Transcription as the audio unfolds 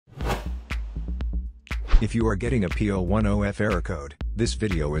If you are getting a P010F error code, this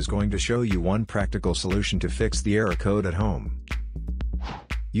video is going to show you one practical solution to fix the error code at home.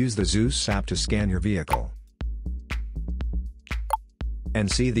 Use the Zeus app to scan your vehicle and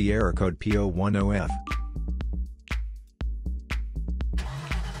see the error code P010F.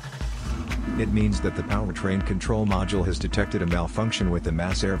 It means that the powertrain control module has detected a malfunction with the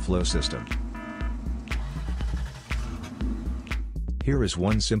mass airflow system. Here is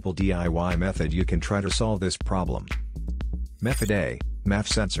one simple DIY method you can try to solve this problem. Method A, MAF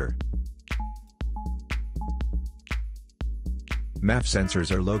Sensor. MAF sensors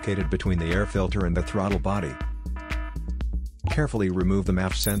are located between the air filter and the throttle body. Carefully remove the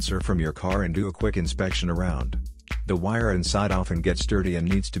MAF sensor from your car and do a quick inspection around. The wire inside often gets dirty and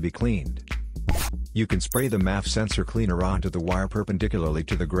needs to be cleaned. You can spray the MAF sensor cleaner onto the wire perpendicularly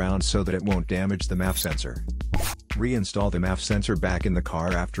to the ground so that it won't damage the MAF sensor. Reinstall the MAF sensor back in the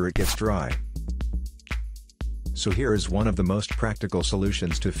car after it gets dry. So here is one of the most practical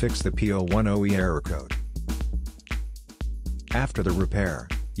solutions to fix the P010E error code. After the repair,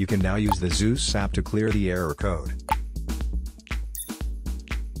 you can now use the Zeus app to clear the error code.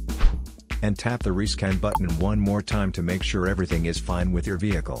 And tap the rescan button one more time to make sure everything is fine with your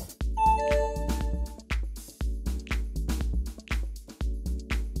vehicle.